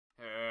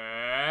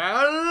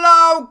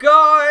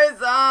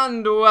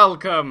and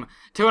welcome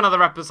to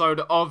another episode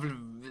of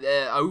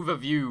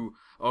overview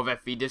of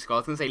FVDisco. I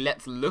was going to say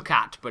let's look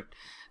at, but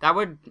that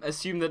would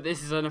assume that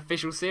this is an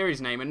official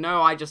series name, and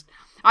no, I just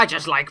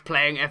like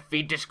playing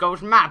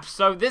FVDisco's maps.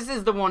 So this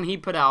is the one he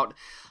put out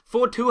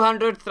for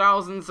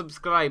 200,000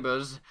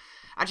 subscribers.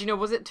 Actually, no,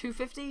 was it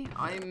 250?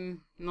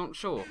 I'm not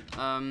sure.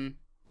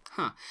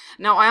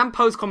 Now, I am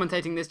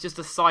post-commentating this, just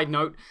a side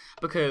note,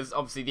 because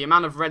obviously the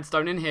amount of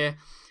redstone in here,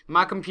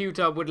 my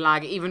computer would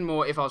lag even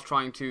more if I was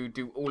trying to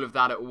do all of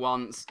that at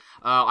once.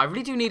 I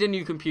really do need a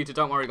new computer,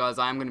 don't worry guys,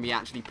 I am going to be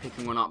actually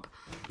picking one up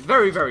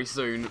very, very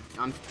soon.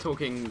 I'm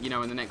talking, you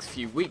know, in the next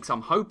few weeks,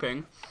 I'm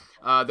hoping.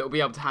 That will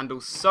be able to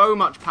handle so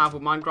much powerful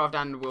Minecraft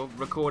and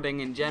recording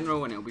in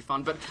general, and it'll be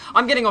fun. But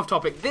I'm getting off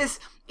topic. This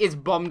is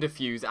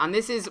Defuse, and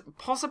this is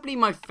possibly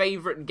my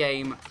favourite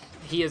game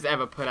he has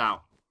ever put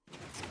out.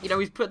 You know,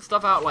 he's put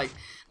stuff out like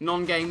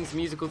non-games,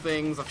 musical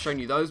things. I've shown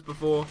you those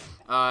before.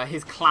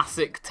 His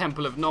classic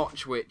Temple of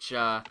Notch, which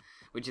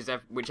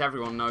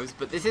everyone knows.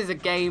 But this is a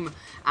game,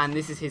 and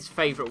this is his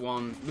favourite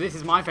one. This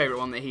is my favourite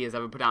one that he has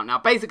ever put out. Now,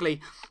 basically,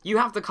 you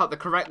have to cut the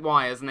correct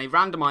wires, and they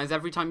randomise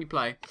every time you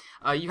play.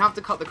 You have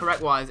to cut the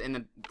correct wires in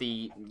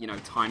the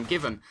time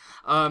given.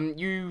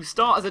 You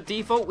start as a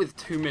default with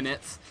 2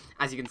 minutes.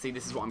 As you can see,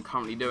 this is what I'm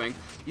currently doing.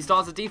 You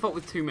start as a default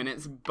with 2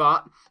 minutes,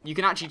 but you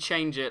can actually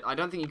change it. I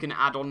don't think you can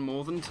add on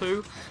more than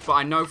 2, but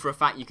I know for a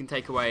fact you can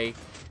take away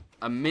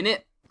a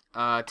minute,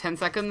 10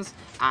 seconds,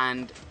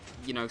 and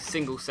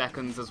single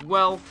seconds as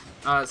well.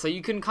 So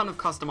you can kind of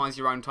customize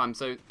your own time.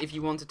 So if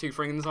you wanted to,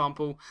 for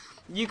example,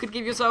 you could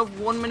give yourself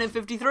 1 minute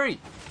 53,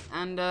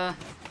 and that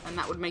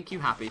would make you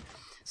happy.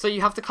 So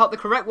you have to cut the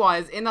correct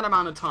wires in that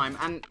amount of time,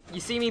 and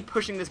you see me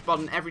pushing this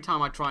button every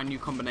time I try a new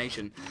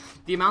combination.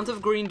 The amount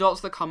of green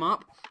dots that come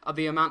up are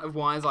the amount of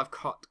wires I've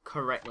cut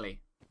correctly.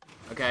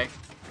 Okay?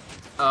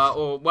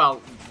 Or,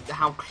 well,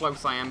 how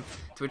close I am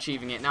to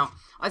achieving it. Now,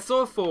 I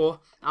saw 4,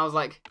 and I was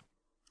like,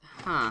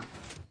 huh,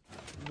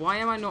 why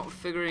am I not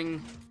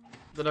figuring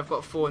that I've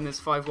got 4 and there's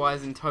 5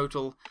 wires in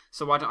total,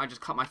 so why don't I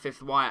just cut my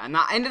 5th wire? And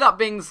that ended up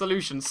being the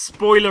solution.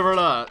 Spoiler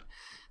alert!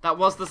 That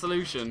was the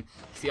solution.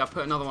 See, I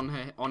put another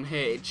one on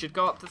here. It should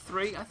go up to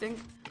 3, I think.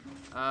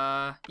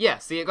 Yeah,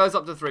 see, it goes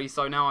up to 3,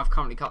 so now I've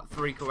currently cut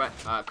 3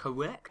 correct?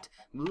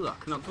 Ooh, I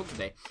cannot talk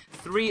today.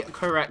 3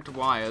 correct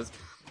wires.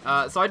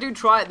 So I do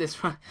try this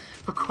for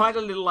quite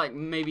a little, like,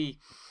 maybe,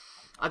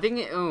 I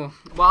think well,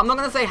 I'm not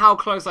going to say how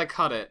close I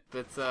cut it,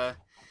 but,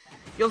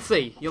 you'll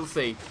see.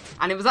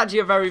 And it was actually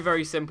a very,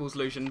 very simple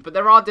solution, but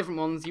there are different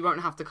ones. You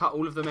won't have to cut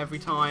all of them every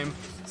time.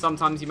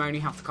 Sometimes you may only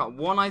have to cut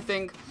 1, I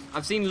think.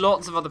 I've seen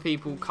lots of other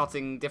people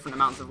cutting different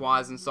amounts of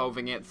wires and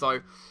solving it, so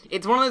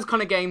it's one of those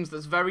kind of games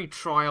that's very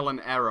trial and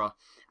error.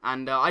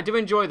 And I do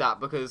enjoy that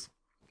because,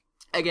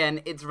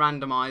 again, it's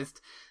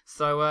randomized.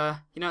 So,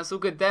 it's all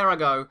good. There I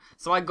go.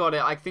 So I got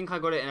it. I think I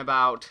got it in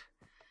about,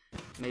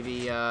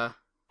 maybe,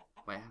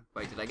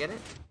 wait, did I get it?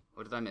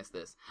 Or did I miss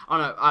this? Oh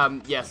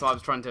no, yeah, so I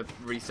was trying to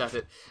reset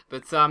it.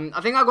 But, I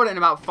think I got it in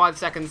about 5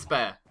 seconds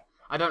spare.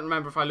 I don't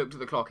remember if I looked at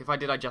the clock. If I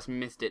did, I just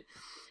missed it.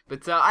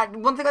 But,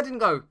 one thing I didn't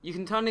go, you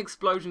can turn the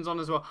explosions on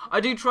as well. I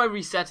do try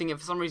resetting it.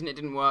 For some reason, it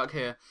didn't work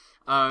here.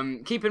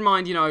 Keep in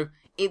mind,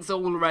 it's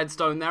all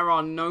redstone. There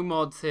are no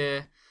mods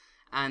here.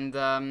 And,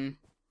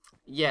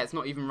 yeah, it's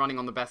not even running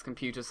on the best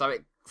computer. So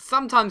it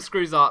sometimes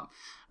screws up.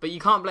 But you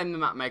can't blame the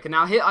map maker.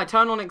 Now here, I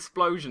turn on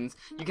explosions.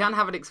 You can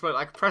have it explode.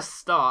 I press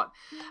start.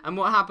 And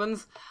what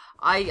happens?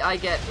 I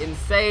get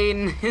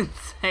insane,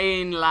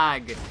 insane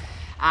lag.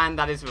 And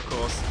that is, of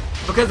course,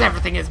 because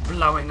everything is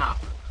blowing up.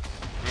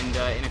 And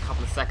in a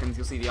couple of seconds,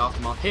 you'll see the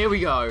aftermath. Here we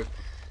go.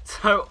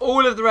 So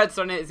all of the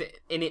redstone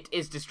in it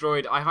is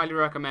destroyed. I highly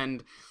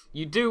recommend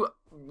you do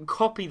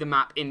copy the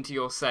map into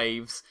your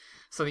saves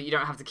so that you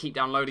don't have to keep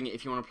downloading it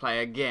if you want to play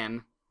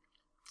again.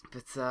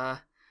 But,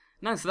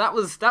 no, so that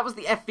was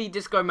the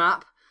FVDisco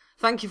map.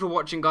 Thank you for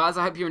watching, guys.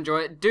 I hope you enjoy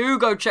it. Do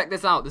go check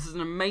this out. This is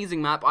an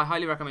amazing map. I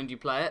highly recommend you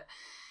play it.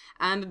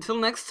 And until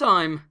next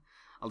time,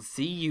 I'll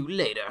see you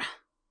later.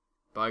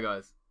 Bye,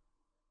 guys.